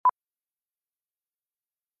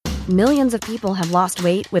Millions of people have lost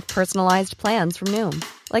weight with personalized plans from Noom.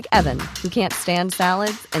 Like Evan, who can't stand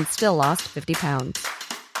salads and still lost 50 pounds.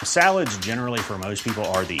 Salads generally for most people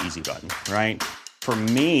are the easy button, right? For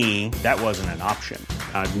me, that wasn't an option.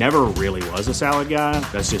 I never really was a salad guy.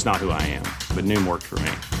 That's just not who I am. But Noom worked for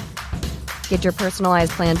me. Get your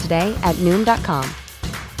personalized plan today at Noom.com.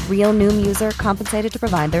 Real Noom user compensated to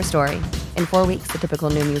provide their story. In 4 weeks, the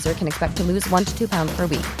typical Noom user can expect to lose 1 to 2 pounds per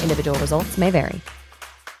week. Individual results may vary.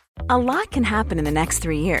 A lot can happen in the next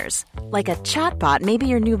 3 years. Like a chatbot may be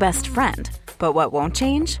your new best friend. But what won't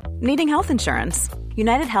change? Needing health insurance.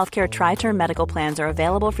 United Healthcare Tri-Term Medical Plans are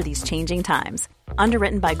available for these changing times.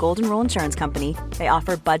 Underwritten by Golden Rule Insurance Company, they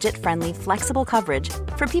offer budget-friendly, flexible coverage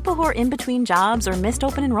for people who are in between jobs or missed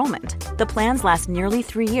open enrollment. The plans last nearly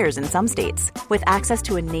 3 years in some states, with access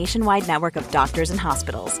to a nationwide network of doctors and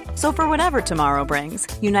hospitals. So for whatever tomorrow brings,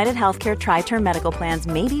 United Healthcare Tri-Term Medical Plans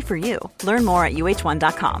may be for you. Learn more at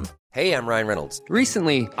uh1.com. Hey, I'm Ryan Reynolds.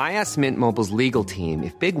 Recently, I asked Mint Mobile's legal team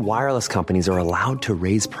if big wireless companies are allowed to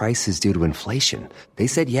raise prices due to inflation. They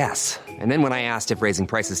said yes. And then when I asked if raising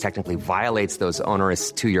prices technically violates those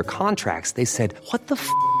onerous 2-year contracts, they said, "What the f***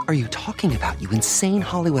 are you talking about, you insane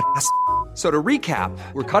Hollywood ass?" So to recap,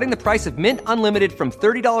 we're cutting the price of Mint Unlimited from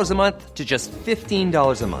 $30 a month to just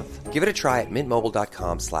 $15 a month. Give it a try at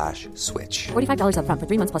mintmobile.com/switch. $45 up front for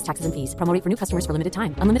 3 months plus taxes and fees. Promo rate for new customers for limited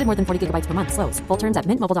time. Unlimited more than 40 gigabytes per month. Slows full terms at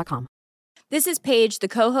mintmobile.com. This is Paige, the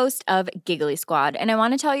co-host of Giggly Squad, and I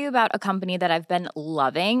want to tell you about a company that I've been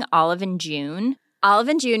loving, Olive & June.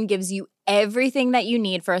 Olive & June gives you everything that you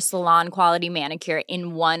need for a salon-quality manicure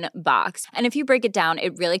in one box. And if you break it down,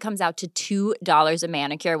 it really comes out to $2 a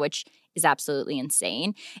manicure, which is absolutely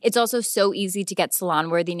insane. It's also so easy to get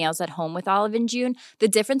salon-worthy nails at home with Olive & June. The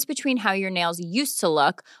difference between how your nails used to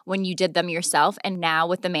look when you did them yourself and now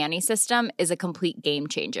with the Mani system is a complete game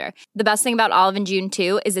changer. The best thing about Olive & June,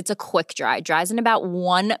 too, is it's a quick dry. Dries in about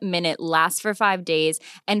 1 minute, lasts for 5 days,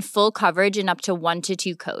 and full coverage in up to 1 to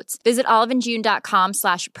 2 coats. Visit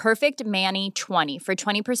oliveandjune.com/perfectmani20 for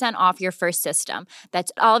 20% off your first system.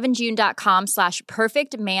 That's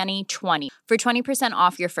oliveandjune.com/perfectmani20 for 20%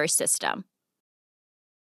 off your first system.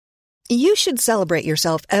 You should celebrate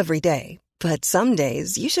yourself every day, but some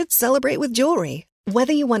days you should celebrate with jewelry.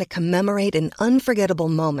 Whether you want to commemorate an unforgettable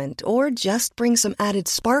moment or just bring some added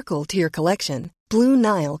sparkle to your collection, Blue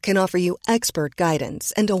Nile can offer you expert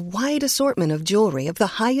guidance and a wide assortment of jewelry of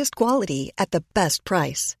the highest quality at the best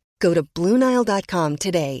price. Go to BlueNile.com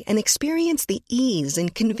today and experience the ease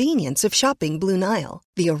and convenience of shopping Blue Nile,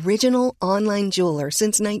 the original online jeweler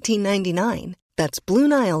since 1999. That's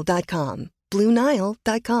BlueNile.com.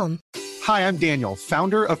 BlueNile.com. Hi, I'm Daniel,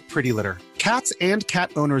 founder of Pretty Litter. Cats and cat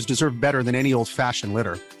owners deserve better than any old-fashioned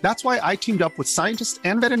litter. That's why I teamed up with scientists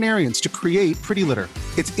and veterinarians to create Pretty Litter.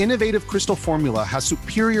 Its innovative crystal formula has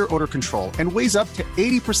superior odor control and weighs up to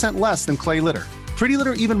 80% less than clay litter. Pretty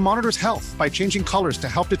Litter even monitors health by changing colors to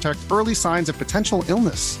help detect early signs of potential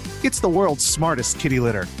illness. It's the world's smartest kitty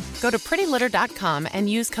litter. Go to prettylitter.com and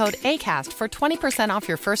use code ACAST for 20% off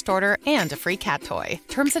your first order and a free cat toy.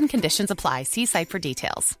 Terms and conditions apply. See site for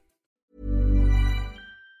details.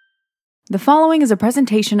 The following is a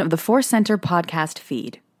presentation of the Force Center podcast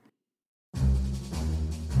feed.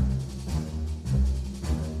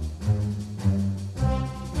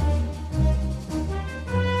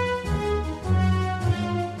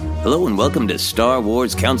 Hello and welcome to Star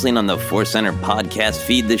Wars Counseling on the Force Center podcast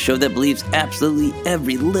feed, the show that believes absolutely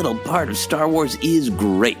every little part of Star Wars is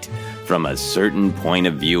great from a certain point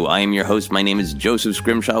of view. I am your host. My name is Joseph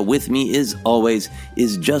Scrimshaw. With me, as always,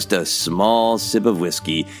 is just a small sip of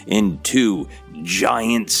whiskey and 2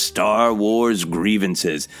 giant Star Wars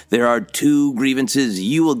grievances. There are 2 grievances.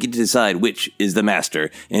 You will get to decide which is the master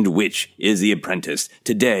and which is the apprentice.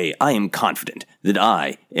 Today, I am confident that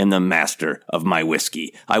I am the master of my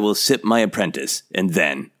whiskey. I will sip my apprentice, and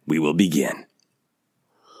then we will begin.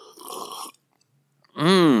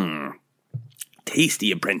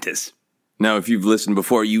 Tasty apprentice. Now, if you've listened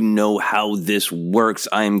before, you know how this works.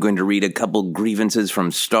 I am going to read a couple grievances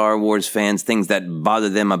from Star Wars fans, things that bother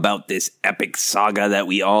them about this epic saga that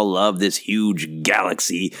we all love, this huge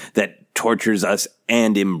galaxy that tortures us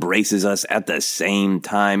and embraces us at the same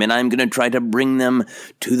time. And I'm going to try to bring them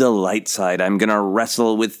to the light side. I'm going to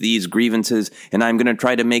wrestle with these grievances, and I'm going to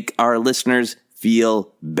try to make our listeners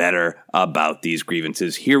feel better about these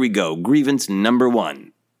grievances. Here we go. Grievance number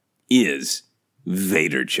 1 is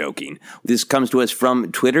Vader choking. This comes to us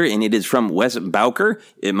from Twitter, and it is from Wes Bowker.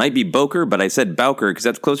 It might be Boker, but I said Bowker because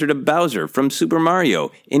that's closer to Bowser from Super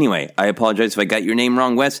Mario. Anyway, I apologize if I got your name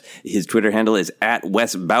wrong, Wes. His Twitter handle is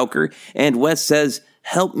 @Wes Bowker, and Wes says,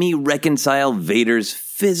 help me reconcile Vader's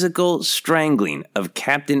physical strangling of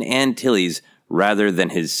Captain Antilles rather than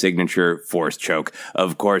his signature Force choke.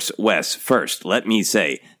 Of course, Wes, first, let me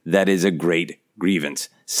say that is a great grievance.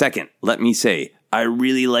 Second, let me say I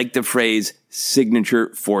really like the phrase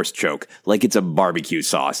signature Force choke, like it's a barbecue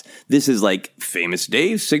sauce. This is like Famous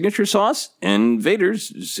Dave's signature sauce and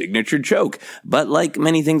Vader's signature choke. But like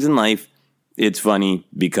many things in life, it's funny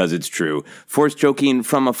because it's true. Force choking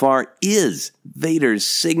from afar is Vader's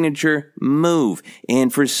signature move.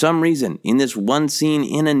 And for some reason, in this one scene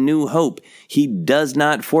in A New Hope, he does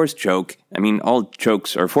not force choke. I mean, all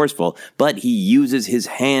chokes are forceful, but he uses his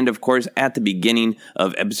hand, of course, at the beginning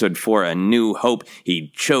of Episode 4, A New Hope.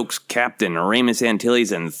 He chokes Captain Ramos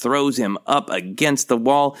Antilles and throws him up against the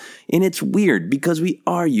wall. And it's weird because we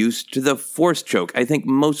are used to the force choke, I think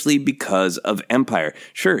mostly because of Empire.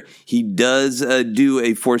 Sure, he does do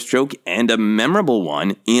a force choke and a memorable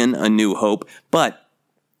one in A New Hope, but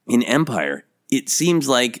in Empire, it seems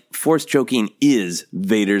like force choking is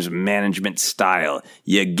Vader's management style.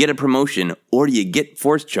 You get a promotion or you get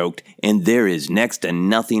force choked, and there is next to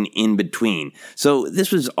nothing in between. So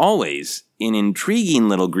this was always an intriguing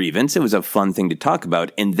little grievance. It was a fun thing to talk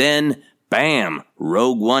about. And then, bam,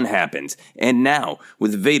 Rogue One happens. And now,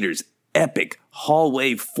 with Vader's epic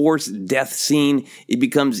hallway force death scene, it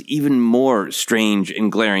becomes even more strange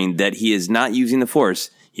and glaring that he is not using the force.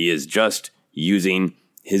 He is just using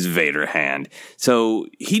his Vader hand. So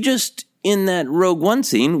he just, in that Rogue One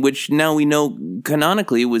scene, which now we know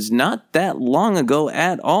canonically was not that long ago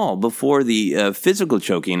at all, before the physical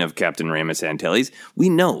choking of Captain Ramos Antilles, we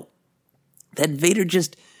know that Vader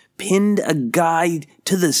just pinned a guy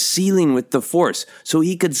to the ceiling with the Force so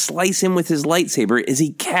he could slice him with his lightsaber as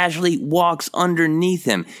he casually walks underneath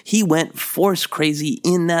him. He went Force crazy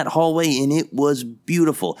in that hallway, and it was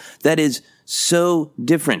beautiful. That is so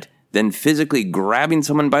different than physically grabbing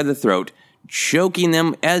someone by the throat, choking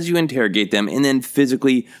them as you interrogate them, and then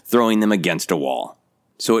physically throwing them against a wall.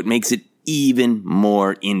 So it makes it even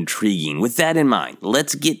more intriguing. With that in mind,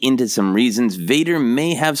 let's get into some reasons Vader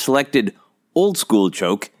may have selected old school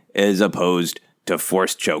choke as opposed to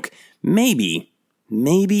force choke. Maybe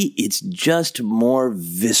it's just more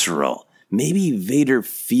visceral. Maybe Vader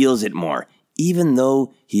feels it more. Even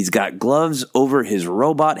though he's got gloves over his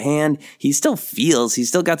robot hand, he still feels, he's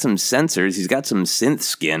still got some sensors, he's got some synth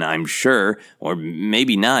skin, I'm sure, or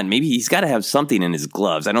maybe not. Maybe he's got to have something in his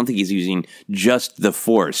gloves. I don't think he's using just the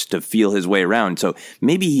Force to feel his way around. So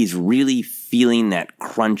maybe he's really feeling that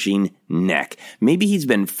crunching neck. Maybe he's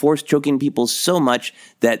been force choking people so much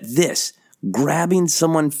that this, grabbing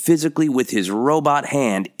someone physically with his robot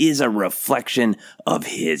hand, is a reflection of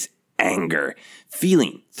his anger.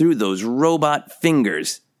 Feeling through those robot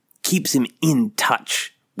fingers keeps him in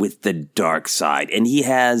touch with the dark side. And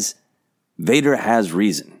Vader has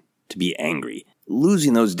reason to be angry.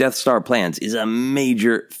 Losing those Death Star plans is a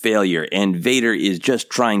major failure, and Vader is just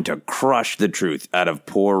trying to crush the truth out of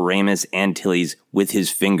poor Ramos Antilles with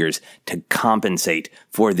his fingers to compensate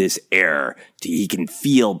for this error. He can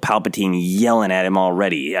feel Palpatine yelling at him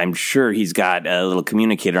already. I'm sure he's got a little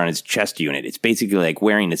communicator on his chest unit. It's basically like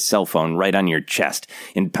wearing a cell phone right on your chest,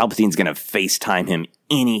 and Palpatine's going to FaceTime him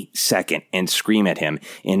any second and scream at him,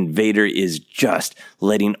 and Vader is just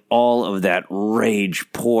letting all of that rage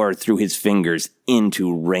pour through his fingers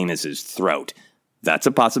into Ramos's throat. That's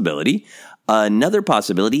a possibility. Another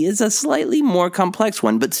possibility is a slightly more complex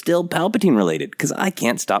one, but still Palpatine related, because I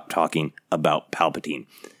can't stop talking about Palpatine.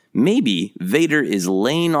 Maybe Vader is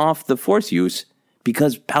laying off the Force use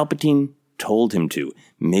because Palpatine told him to.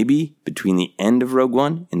 Maybe between the end of Rogue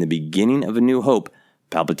One and the beginning of A New Hope,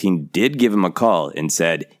 Palpatine did give him a call and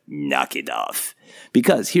said, knock it off.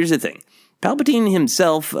 Because here's the thing. Palpatine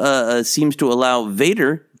himself seems to allow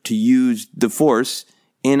Vader to use the Force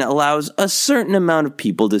and allows a certain amount of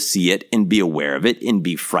people to see it and be aware of it and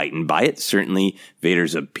be frightened by it. Certainly,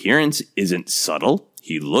 Vader's appearance isn't subtle.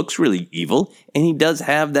 He looks really evil, and he does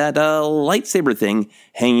have that lightsaber thing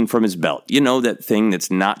hanging from his belt. You know, that thing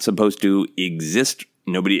that's not supposed to exist.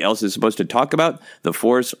 Nobody else is supposed to talk about. The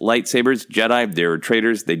Force, lightsabers, Jedi, they were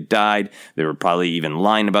traitors. They died. They were probably even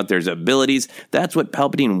lying about their abilities. That's what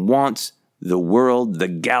Palpatine wants the world, the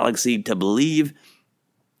galaxy to believe.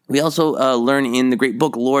 We also learn in the great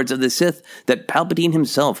book, Lords of the Sith, that Palpatine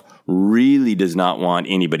himself really does not want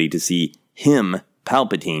anybody to see him,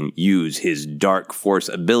 Palpatine, use his dark Force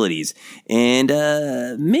abilities. And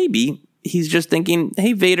maybe he's just thinking,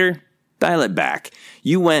 hey, Vader, dial it back.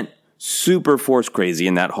 You went super Force crazy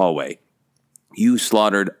in that hallway. You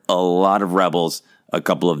slaughtered a lot of rebels. A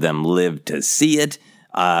couple of them lived to see it.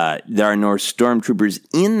 There are no stormtroopers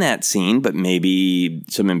in that scene, but maybe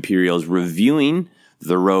some Imperials reviewing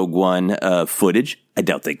the Rogue One footage. I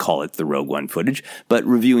doubt they call it the Rogue One footage, but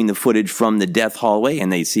reviewing the footage from the death hallway,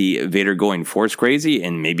 and they see Vader going Force crazy,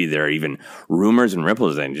 and maybe there are even rumors and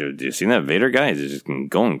ripples. And do you see that Vader guy? He's just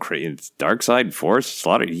going crazy. It's dark side Force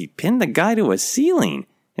slaughter. He pinned the guy to a ceiling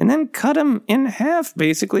and then cut him in half,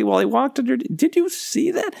 basically, while he walked under. Did you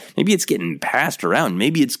see that? Maybe it's getting passed around.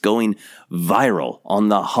 Maybe it's going viral on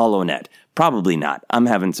the HoloNet. Probably not. I'm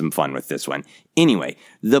having some fun with this one. Anyway,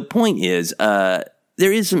 the point is,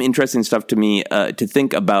 there is some interesting stuff to me to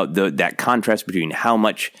think about that contrast between how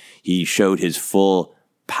much he showed his full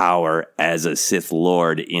power as a Sith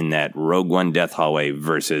Lord in that Rogue One death hallway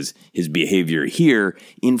versus his behavior here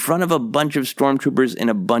in front of a bunch of stormtroopers and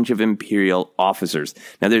a bunch of Imperial officers.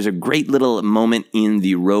 Now, there's a great little moment in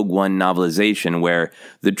the Rogue One novelization where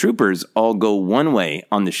the troopers all go one way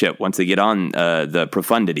on the ship once they get on the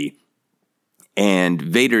Profundity. And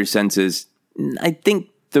Vader senses, I think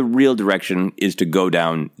the real direction is to go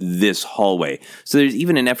down this hallway. So there's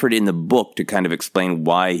even an effort in the book to kind of explain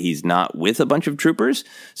why he's not with a bunch of troopers.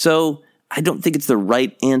 So I don't think it's the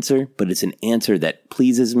right answer, but it's an answer that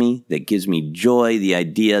pleases me, that gives me joy. The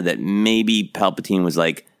idea that maybe Palpatine was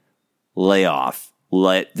like, lay off.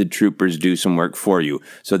 Let the troopers do some work for you.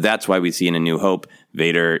 So that's why we see in A New Hope,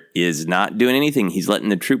 Vader is not doing anything. He's letting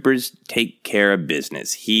the troopers take care of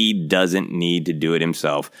business. He doesn't need to do it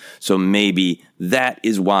himself. So maybe that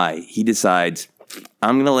is why he decides,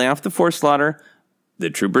 I'm going to lay off the Force slaughter. The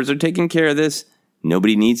troopers are taking care of this.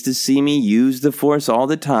 Nobody needs to see me use the Force all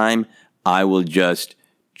the time. I will just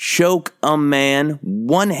choke a man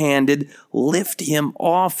one-handed, lift him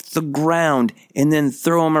off the ground, and then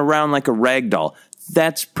throw him around like a rag doll.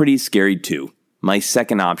 That's pretty scary too. My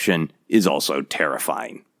second option is also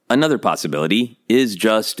terrifying. Another possibility is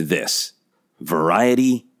just this.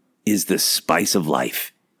 Variety is the spice of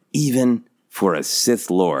life. Even for a Sith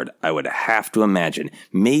Lord, I would have to imagine.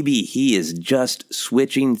 Maybe he is just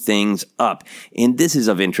switching things up. And this is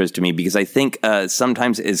of interest to me because I think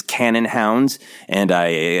sometimes as canon hounds, and I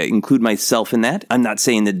include myself in that, I'm not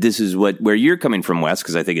saying that this is where you're coming from, Wes,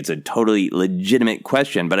 because I think it's a totally legitimate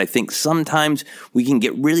question, but I think sometimes we can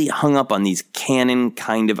get really hung up on these canon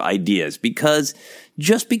kind of ideas because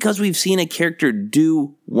just because we've seen a character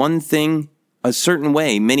do one thing a certain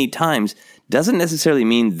way many times doesn't necessarily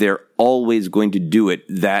mean they're always going to do it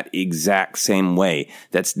that exact same way.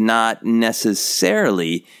 That's not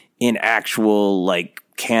necessarily an actual,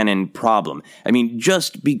 canon problem. I mean,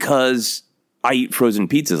 just because I eat frozen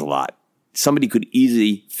pizzas a lot, somebody could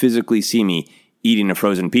easily physically see me eating a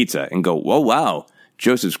frozen pizza and go, whoa, wow,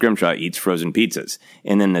 Joseph Scrimshaw eats frozen pizzas.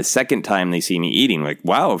 And then the second time they see me eating,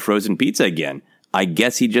 wow, frozen pizza again. I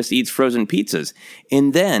guess he just eats frozen pizzas.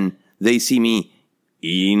 And then they see me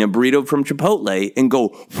eating a burrito from Chipotle and go,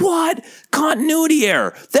 what? Continuity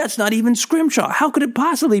error. That's not even Scrimshaw. How could it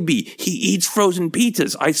possibly be? He eats frozen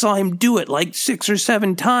pizzas. I saw him do it 6 or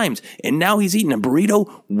 7 times. And now he's eating a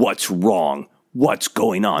burrito? What's wrong? What's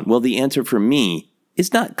going on? Well, the answer for me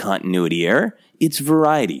is not continuity error. It's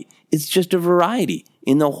variety. It's just a variety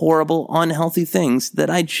in the horrible, unhealthy things that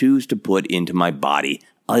I choose to put into my body.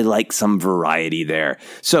 I like some variety there.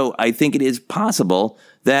 So I think it is possible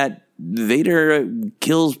that Vader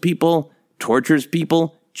kills people, tortures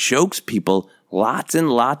people, chokes people, lots and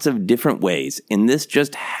lots of different ways. And this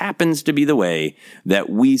just happens to be the way that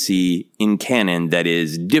we see in canon that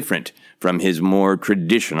is different from his more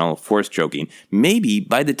traditional Force choking. Maybe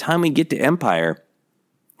by the time we get to Empire,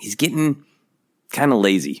 he's getting kind of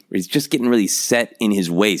lazy. Or he's just getting really set in his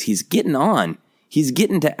ways. He's getting on. He's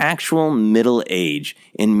getting to actual middle age.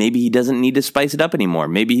 And maybe he doesn't need to spice it up anymore.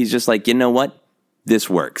 Maybe he's just like, you know what? This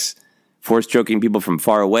works. Force choking people from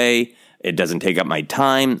far away. It doesn't take up my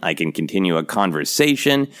time. I can continue a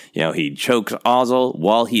conversation. He chokes Ozzel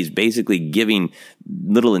while he's basically giving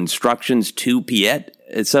little instructions to Piet.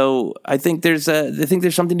 So I think there's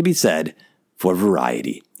something to be said for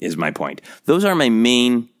variety, is my point. Those are my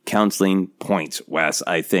main counseling points, Wes.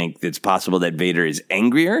 I think it's possible that Vader is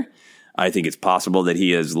angrier. I think it's possible that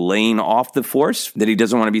he is laying off the Force, that he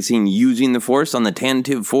doesn't want to be seen using the Force on the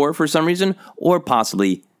Tantive 4 for some reason, or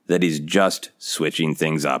possibly that he's just switching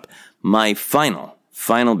things up. My final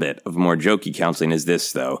bit of more jokey counseling is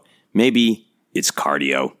this, though. Maybe it's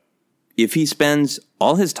cardio. If he spends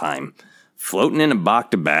all his time floating in a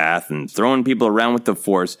Bacta bath and throwing people around with the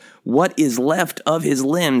Force, what is left of his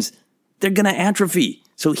limbs, they're going to atrophy.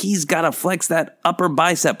 So he's got to flex that upper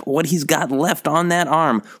bicep, what he's got left on that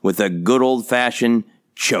arm, with a good old-fashioned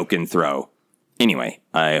choke and throw. Anyway,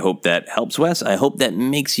 I hope that helps, Wes. I hope that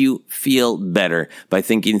makes you feel better by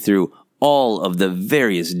thinking through all of the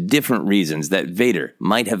various different reasons that Vader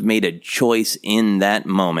might have made a choice in that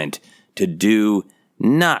moment to do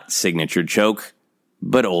not signature choke,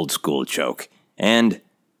 but old school choke. And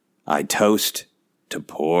I toast to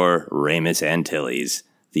poor Raymus Antilles,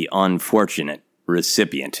 the unfortunate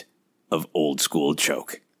recipient of old school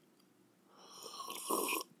choke.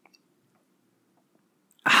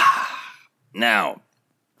 Now,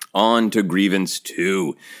 on to Grievance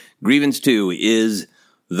 2. Grievance 2 is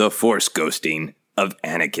the Force ghosting of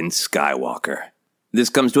Anakin Skywalker. This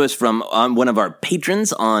comes to us from one of our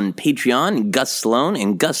patrons on Patreon, Gus Sloan,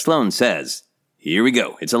 and Gus Sloan says, here we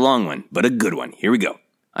go. It's a long one, but a good one. Here we go.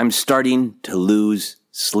 I'm starting to lose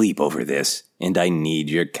sleep over this, and I need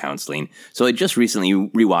your counseling. So I just recently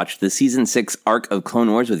rewatched the Season 6 arc of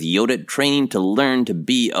Clone Wars with Yoda training to learn to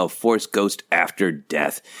be a Force ghost after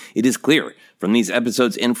death. It is clear from these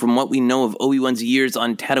episodes and from what we know of Obi-Wan's years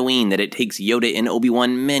on Tatooine that it takes Yoda and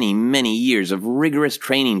Obi-Wan many, many years of rigorous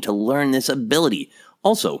training to learn this ability.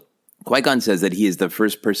 Also, Qui-Gon says that he is the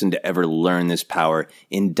first person to ever learn this power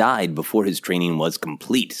and died before his training was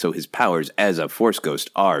complete, so his powers as a Force ghost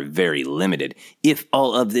are very limited. If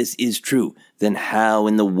all of this is true, then how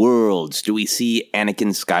in the world do we see Anakin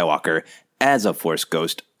Skywalker as a Force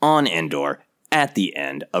ghost on Endor at the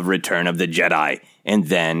end of Return of the Jedi? And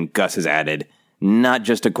then Gus has added, not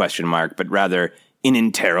just a question mark, but rather an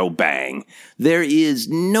interrobang. There is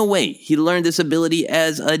no way he learned this ability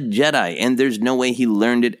as a Jedi, and there's no way he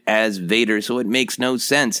learned it as Vader, so it makes no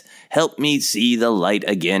sense. Help me see the light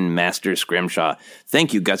again, Master Scrimshaw.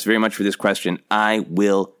 Thank you, Gus, very much for this question. I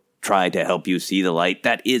will try to help you see the light.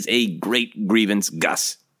 That is a great grievance,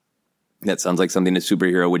 Gus. That sounds like something a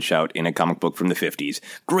superhero would shout in a comic book from the 50s.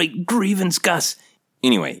 Great grievance, Gus!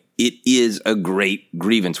 Anyway, it is a great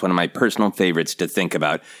grievance, one of my personal favorites to think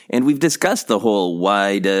about. And we've discussed the whole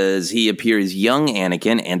why does he appear as young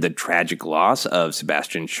Anakin and the tragic loss of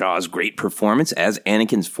Sebastian Shaw's great performance as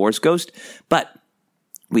Anakin's Force ghost. But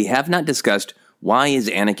we have not discussed why is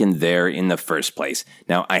Anakin there in the first place.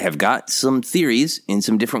 Now, I have got some theories in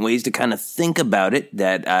some different ways to kind of think about it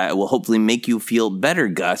that will hopefully make you feel better,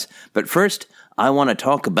 Gus. But first, I want to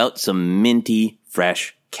talk about some minty,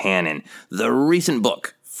 fresh canon. The recent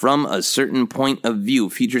book, From a Certain Point of View,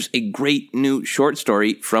 features a great new short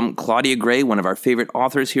story from Claudia Gray, one of our favorite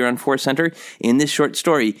authors here on Force Center. And this short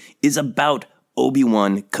story is about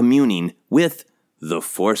Obi-Wan communing with the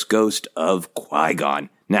Force ghost of Qui-Gon.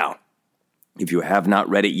 Now, if you have not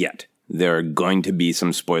read it yet, there are going to be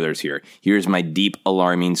some spoilers here. Here's my deep,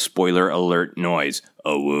 alarming spoiler alert noise.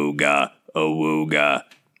 Awooga, awooga.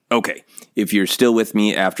 Okay, if you're still with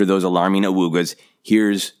me after those alarming awoogas,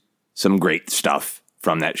 here's some great stuff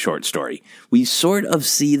from that short story. We sort of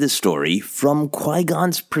see the story from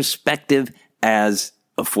Qui-Gon's perspective as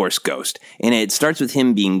a Force ghost. And it starts with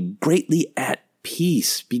him being greatly at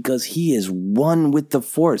peace because he is one with the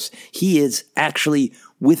Force. He is actually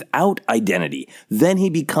without identity. Then he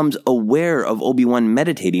becomes aware of Obi-Wan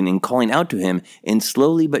meditating and calling out to him, and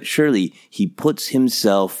slowly but surely he puts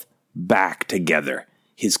himself back together.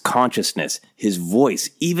 His consciousness, his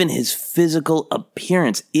voice, even his physical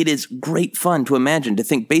appearance. It is great fun to imagine, to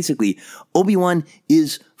think basically Obi-Wan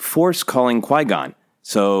is Force calling Qui-Gon.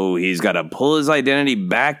 So he's got to pull his identity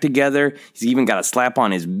back together. He's even got to slap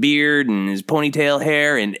on his beard and his ponytail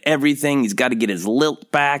hair and everything. He's got to get his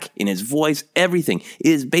lilt back in his voice, everything. It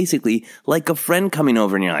is basically like a friend coming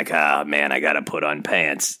over and you're like, oh man, I got to put on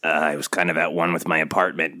pants. I was kind of at one with my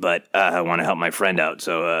apartment, but I want to help my friend out,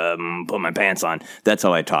 so put my pants on. That's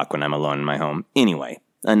how I talk when I'm alone in my home. Anyway,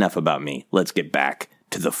 enough about me. Let's get back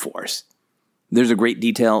to the Force. There's a great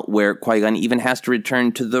detail where Qui-Gon even has to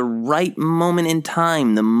return to the right moment in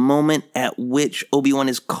time, the moment at which Obi-Wan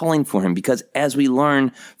is calling for him, because as we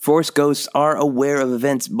learn, Force ghosts are aware of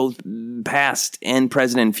events both past and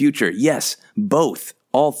present and future. Yes, both.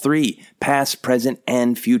 All three, past, present,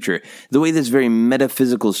 and future. The way this very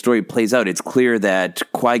metaphysical story plays out, it's clear that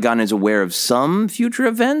Qui-Gon is aware of some future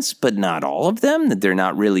events, but not all of them, that they're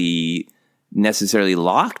not really necessarily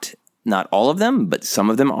locked. Not all of them, but some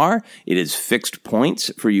of them are. It is fixed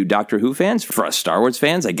points for you Doctor Who fans. For us Star Wars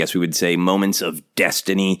fans, I guess we would say moments of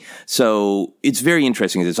destiny. So it's very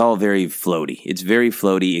interesting because it's all very floaty. It's very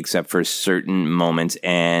floaty except for certain moments.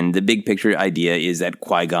 And the big picture idea is that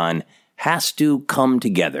Qui-Gon has to come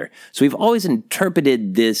together. So we've always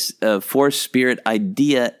interpreted this Force spirit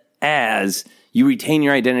idea as you retain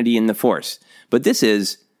your identity in the Force. But this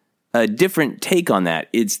is a different take on that.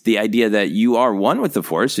 It's the idea that you are one with the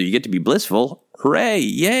Force, so you get to be blissful. Hooray,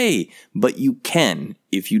 yay! But you can,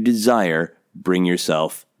 if you desire, bring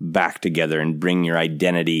yourself back together and bring your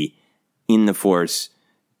identity in the Force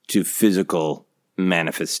to physical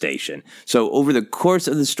manifestation. So over the course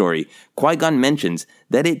of the story, Qui-Gon mentions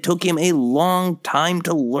that it took him a long time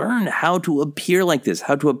to learn how to appear like this,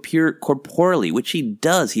 how to appear corporeally, which he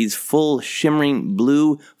does. He's full shimmering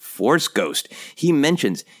blue Force ghost. He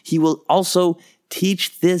mentions he will also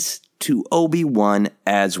teach this to Obi-Wan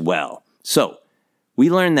as well. So we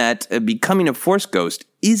learn that becoming a Force ghost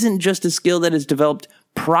isn't just a skill that is developed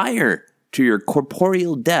prior to your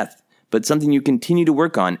corporeal death, but something you continue to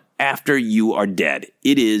work on after you are dead.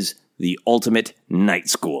 It is the ultimate night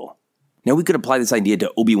school. Now we could apply this idea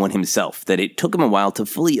to Obi-Wan himself, that it took him a while to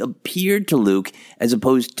fully appear to Luke as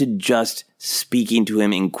opposed to just speaking to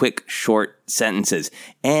him in quick, short sentences.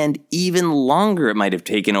 And even longer it might have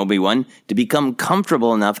taken Obi-Wan to become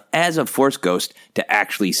comfortable enough as a Force ghost to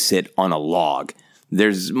actually sit on a log.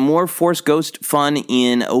 There's more Force Ghost fun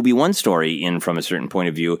in Obi-Wan's story in From a Certain Point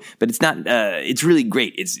of View, but it's not, it's really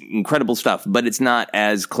great. It's incredible stuff, but it's not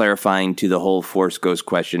as clarifying to the whole Force Ghost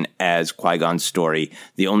question as Qui-Gon's story.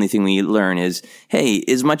 The only thing we learn is, hey,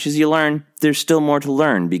 as much as you learn, there's still more to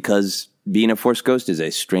learn because being a Force Ghost is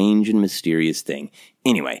a strange and mysterious thing.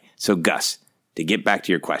 Anyway, so Gus, to get back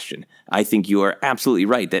to your question, I think you are absolutely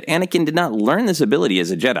right that Anakin did not learn this ability as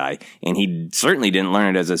a Jedi, and he certainly didn't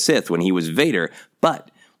learn it as a Sith when he was Vader,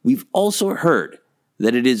 but we've also heard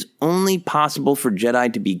that it is only possible for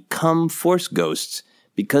Jedi to become Force ghosts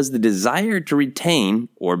because the desire to retain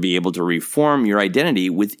or be able to reform your identity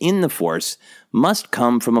within the Force must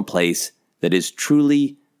come from a place that is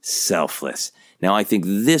truly selfless. Now, I think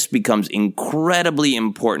this becomes incredibly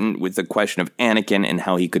important with the question of Anakin and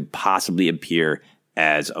how he could possibly appear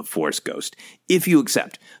as a Force ghost. If you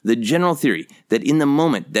accept the general theory that in the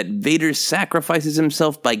moment that Vader sacrifices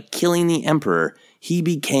himself by killing the Emperor, he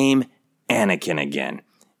became Anakin again.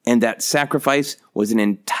 And that sacrifice was an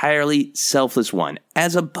entirely selfless one,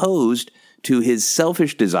 as opposed to his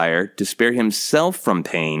selfish desire to spare himself from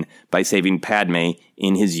pain by saving Padme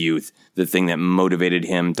in his youth, the thing that motivated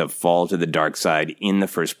him to fall to the dark side in the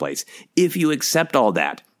first place. If you accept all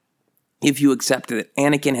that, if you accept that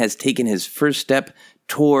Anakin has taken his first step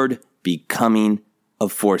toward becoming a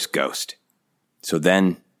Force ghost, so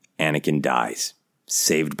then Anakin dies,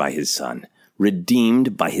 saved by his son,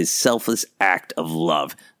 redeemed by his selfless act of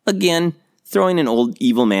love. Again, throwing an old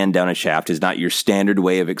evil man down a shaft is not your standard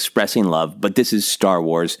way of expressing love, but this is Star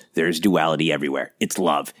Wars. There's duality everywhere. It's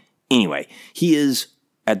love. Anyway, he is,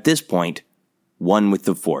 at this point, one with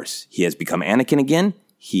the Force. He has become Anakin again.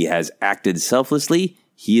 He has acted selflessly.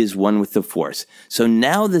 He is one with the Force. So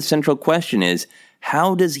now the central question is,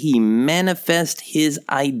 how does he manifest his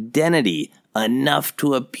identity enough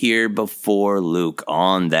to appear before Luke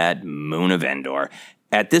on that moon of Endor?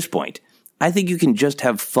 At this point, I think you can just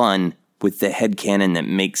have fun with the headcanon that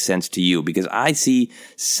makes sense to you, because I see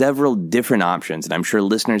several different options, and I'm sure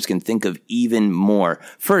listeners can think of even more.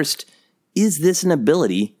 First, is this an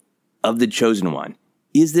ability of the Chosen One?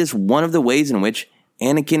 Is this one of the ways in which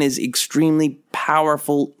Anakin is extremely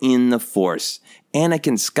powerful in the Force?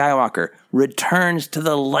 Anakin Skywalker returns to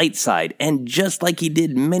the light side, and just like he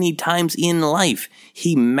did many times in life,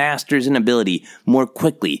 he masters an ability more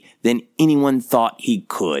quickly than anyone thought he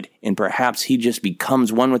could. And perhaps he just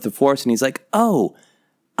becomes one with the Force, and he's like, oh,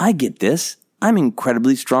 I get this. I'm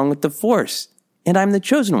incredibly strong with the Force, and I'm the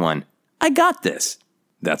Chosen One. I got this.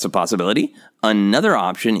 That's a possibility. Another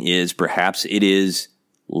option is perhaps it is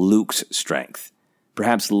Luke's strength.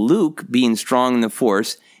 Perhaps Luke, being strong in the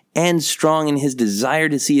Force and strong in his desire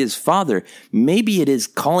to see his father, maybe it is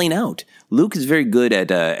calling out. Luke is very good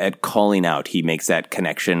at calling out. He makes that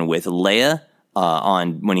connection with Leia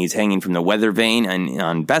when he's hanging from the weather vane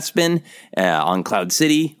on Bespin, on Cloud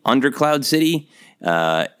City, under Cloud City,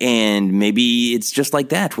 and maybe it's just like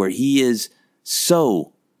that, where he is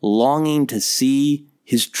so longing to see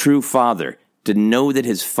his true father, to know that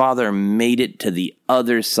his father made it to the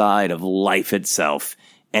other side of life itself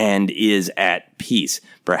and is at peace.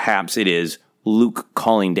 Perhaps it is Luke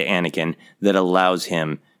calling to Anakin that allows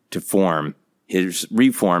him to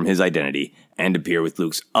reform his identity and appear with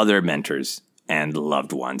Luke's other mentors and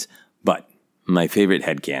loved ones. But my favorite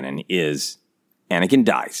headcanon is Anakin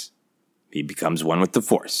dies. He becomes one with the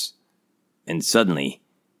Force. And suddenly,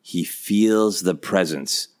 he feels the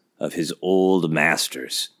presence of his old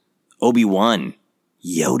masters. Obi-Wan,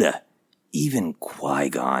 Yoda, even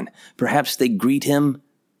Qui-Gon. Perhaps they greet him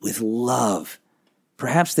with love.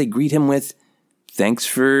 Perhaps they greet him with, thanks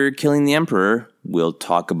for killing the Emperor. We'll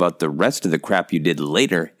talk about the rest of the crap you did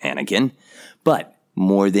later, Anakin. But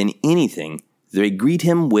more than anything, they greet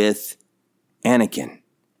him with, Anakin,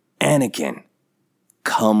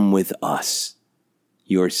 come with us.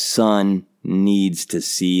 Your son needs to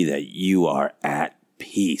see that you are at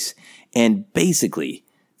peace. And basically,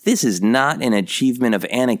 this is not an achievement of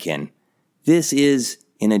Anakin. This is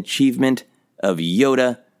an achievement of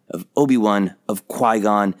Yoda, of Obi-Wan, of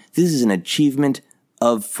Qui-Gon. This is an achievement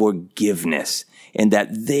of forgiveness, and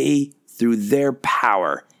that they, through their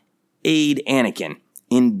power, aid Anakin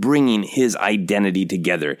in bringing his identity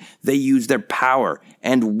together. They use their power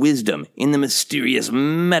and wisdom in the mysterious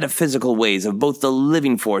metaphysical ways of both the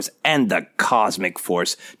living force and the cosmic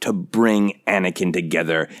force to bring Anakin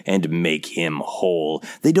together and make him whole.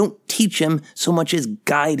 They don't teach him so much as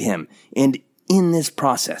guide him. And in this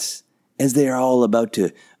process, as they are all about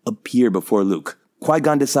to appear before Luke,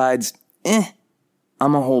 Qui-Gon decides, I'm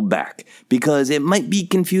gonna hold back, because it might be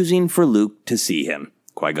confusing for Luke to see him.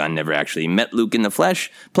 Qui-Gon never actually met Luke in the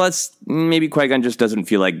flesh, plus maybe Qui-Gon just doesn't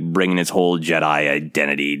feel like bringing his whole Jedi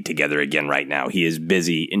identity together again right now. He is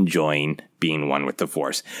busy enjoying being one with the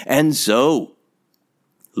Force. And so,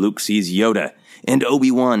 Luke sees Yoda and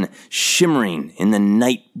Obi-Wan shimmering in the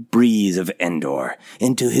night breeze of Endor,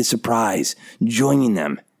 and to his surprise, joining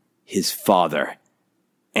them, his father,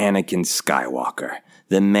 Anakin Skywalker,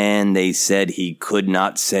 the man they said he could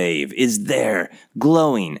not save, is there,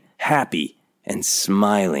 glowing, happy, and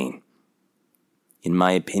smiling. In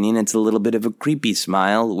my opinion, it's a little bit of a creepy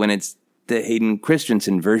smile when it's the Hayden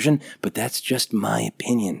Christensen version, but that's just my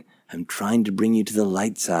opinion. I'm trying to bring you to the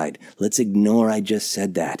light side. Let's ignore I just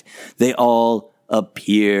said that. They all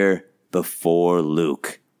appear before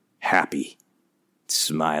Luke, happy,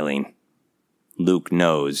 smiling. Luke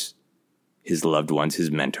knows his loved ones,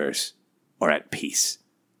 his mentors, are at peace.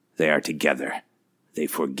 They are together. They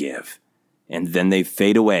forgive. And then they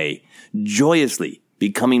fade away, joyously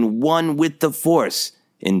becoming one with the Force,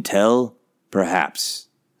 until, perhaps,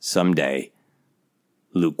 someday,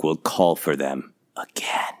 Luke will call for them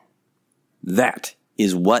again. That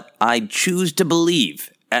is what I choose to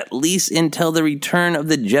believe, at least until the Return of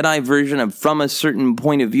the Jedi version of From a Certain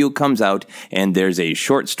Point of View comes out, and there's a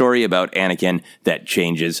short story about Anakin that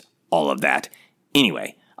changes all of that.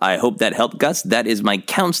 Anyway, I hope that helped, Gus. That is my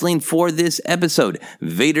counseling for this episode.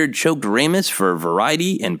 Vader choked Ramus for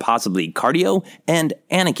variety and possibly cardio, and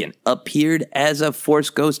Anakin appeared as a Force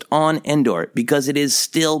ghost on Endor because it is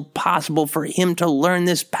still possible for him to learn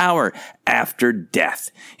this power after death.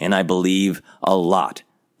 And I believe a lot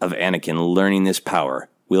of Anakin learning this power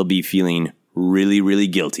will be feeling really, really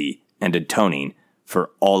guilty and atoning for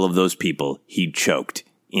all of those people he choked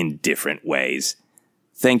in different ways.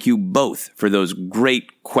 Thank you both for those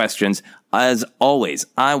great questions. As always,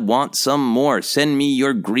 I want some more. Send me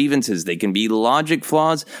your grievances. They can be logic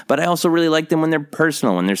flaws, but I also really like them when they're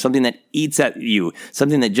personal, when there's something that eats at you,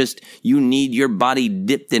 something that just you need your body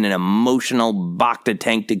dipped in an emotional Bacta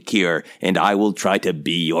tank to cure, and I will try to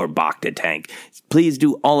be your Bacta tank. Please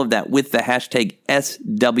do all of that with the hashtag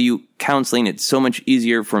SWCounseling. It's so much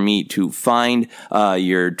easier for me to find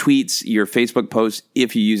your tweets, your Facebook posts,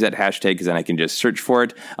 if you use that hashtag, because then I can just search for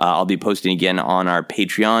it. I'll be posting again on our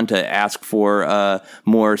Patreon to ask for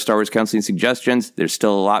more Star Wars counseling suggestions. There's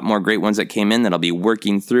still a lot more great ones that came in that I'll be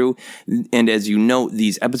working through. And as you know,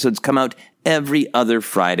 these episodes come out every other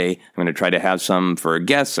Friday. I'm going to try to have some for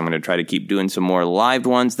guests. I'm going to try to keep doing some more live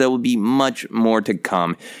ones. There will be much more to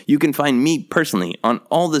come. You can find me personally on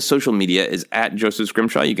all the social media is at Joseph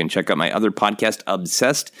Scrimshaw. You can check out my other podcast,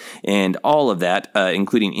 Obsessed, and all of that,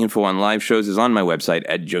 including info on live shows, is on my website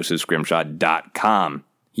at josephscrimshaw.com.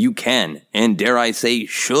 You can, and dare I say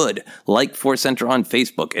should, like Force Center on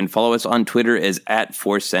Facebook and follow us on Twitter as at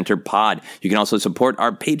Force Center Pod. You can also support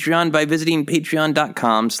our Patreon by visiting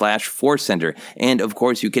patreon.com/Force Center. And of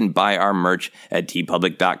course, you can buy our merch at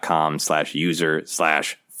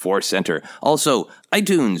tpublic.com/user/Force Center. Also,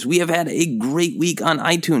 iTunes. We have had a great week on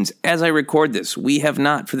iTunes. As I record this, we have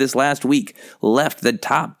not, for this last week, left the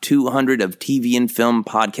top 200 of TV and film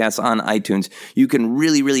podcasts on iTunes. You can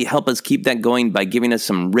really, really help us keep that going by giving us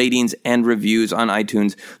some ratings and reviews on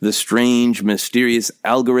iTunes. The strange, mysterious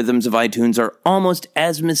algorithms of iTunes are almost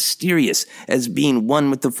as mysterious as being one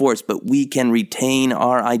with the Force, but we can retain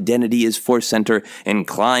our identity as Force Center and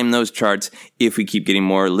climb those charts if we keep getting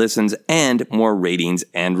more listens and more ratings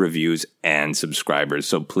and reviews and subscribers.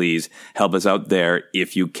 So please help us out there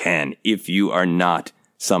if you can. If you are not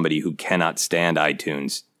somebody who cannot stand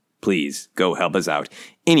iTunes, please go help us out.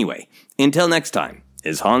 Anyway, until next time,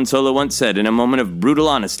 as Han Solo once said in a moment of brutal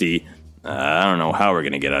honesty, I don't know how we're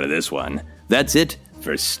going to get out of this one. That's it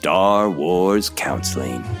for Star Wars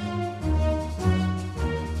Counseling.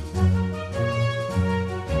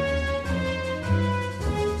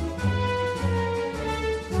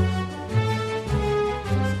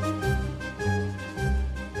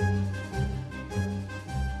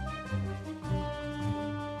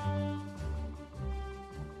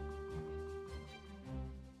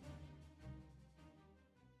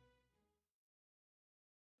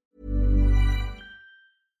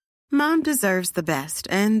 Mom deserves the best,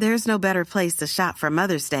 and there's no better place to shop for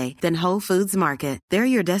Mother's Day than Whole Foods Market. They're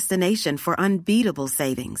your destination for unbeatable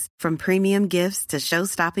savings, from premium gifts to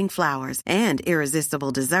show-stopping flowers and irresistible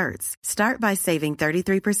desserts. Start by saving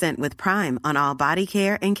 33% with Prime on all body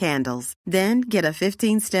care and candles. Then get a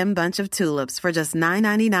 15-stem bunch of tulips for just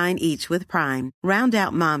 $9.99 each with Prime. Round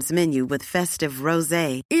out Mom's menu with festive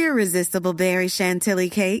rosé, irresistible berry chantilly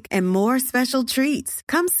cake, and more special treats.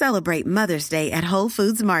 Come celebrate Mother's Day at Whole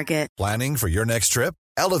Foods Market. Planning for your next trip?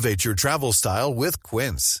 Elevate your travel style with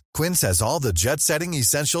Quince. Quince has all the jet-setting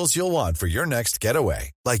essentials you'll want for your next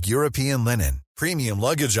getaway, like European linen, premium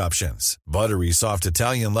luggage options, buttery soft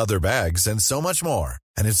Italian leather bags, and so much more.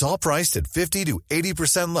 And it's all priced at 50 to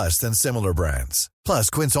 80% less than similar brands. Plus,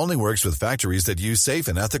 Quince only works with factories that use safe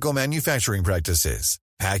and ethical manufacturing practices.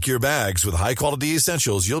 Pack your bags with high-quality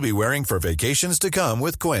essentials you'll be wearing for vacations to come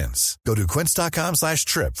with Quince. Go to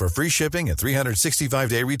quince.com/trip for free shipping and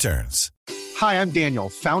 365-day returns. Hi, I'm Daniel,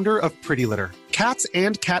 founder of Pretty Litter. Cats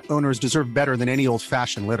and cat owners deserve better than any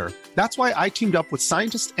old-fashioned litter. That's why I teamed up with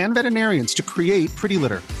scientists and veterinarians to create Pretty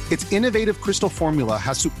Litter. Its innovative crystal formula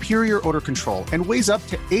has superior odor control and weighs up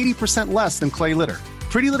to 80% less than clay litter.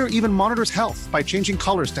 Pretty Litter even monitors health by changing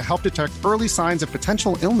colors to help detect early signs of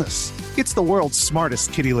potential illness. It's the world's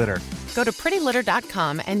smartest kitty litter. Go to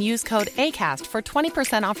prettylitter.com and use code ACAST for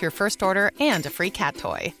 20% off your first order and a free cat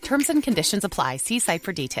toy. Terms and conditions apply. See site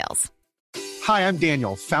for details. Hi, I'm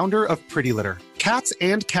Daniel, founder of Pretty Litter. Cats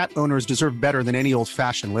and cat owners deserve better than any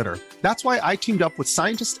old-fashioned litter. That's why I teamed up with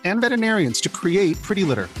scientists and veterinarians to create Pretty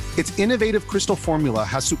Litter. Its innovative crystal formula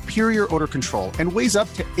has superior odor control and weighs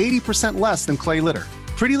up to 80% less than clay litter.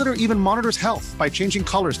 Pretty Litter even monitors health by changing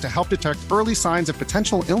colors to help detect early signs of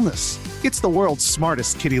potential illness. It's the world's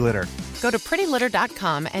smartest kitty litter. Go to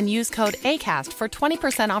prettylitter.com and use code ACAST for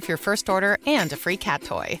 20% off your first order and a free cat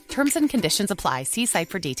toy. Terms and conditions apply. See site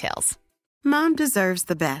for details. Mom deserves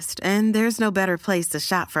the best, and there's no better place to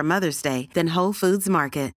shop for Mother's Day than Whole Foods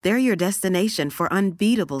Market. They're your destination for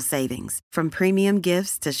unbeatable savings, from premium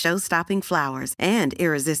gifts to show-stopping flowers and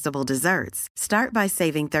irresistible desserts. Start by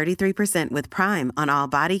saving 33% with Prime on all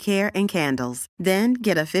body care and candles. Then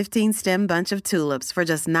get a 15-stem bunch of tulips for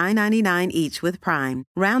just $9.99 each with Prime.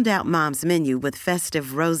 Round out Mom's menu with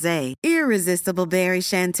festive rosé, irresistible berry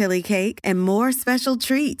chantilly cake, and more special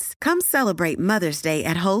treats. Come celebrate Mother's Day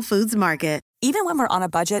at Whole Foods Market. Even when we're on a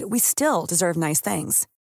budget, we still deserve nice things.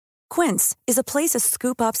 Quince is a place to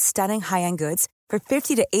scoop up stunning high-end goods for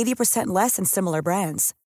 50 to 80% less than similar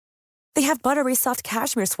brands. They have buttery soft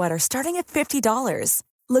cashmere sweaters starting at $50,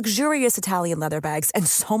 luxurious Italian leather bags, and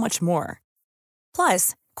so much more.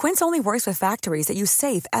 Plus, Quince only works with factories that use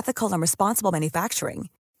safe, ethical, and responsible manufacturing.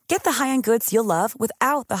 Get the high-end goods you'll love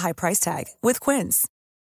without the high price tag with Quince.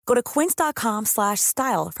 Go to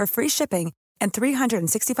quince.com/style for free shipping and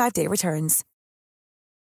 365-day returns.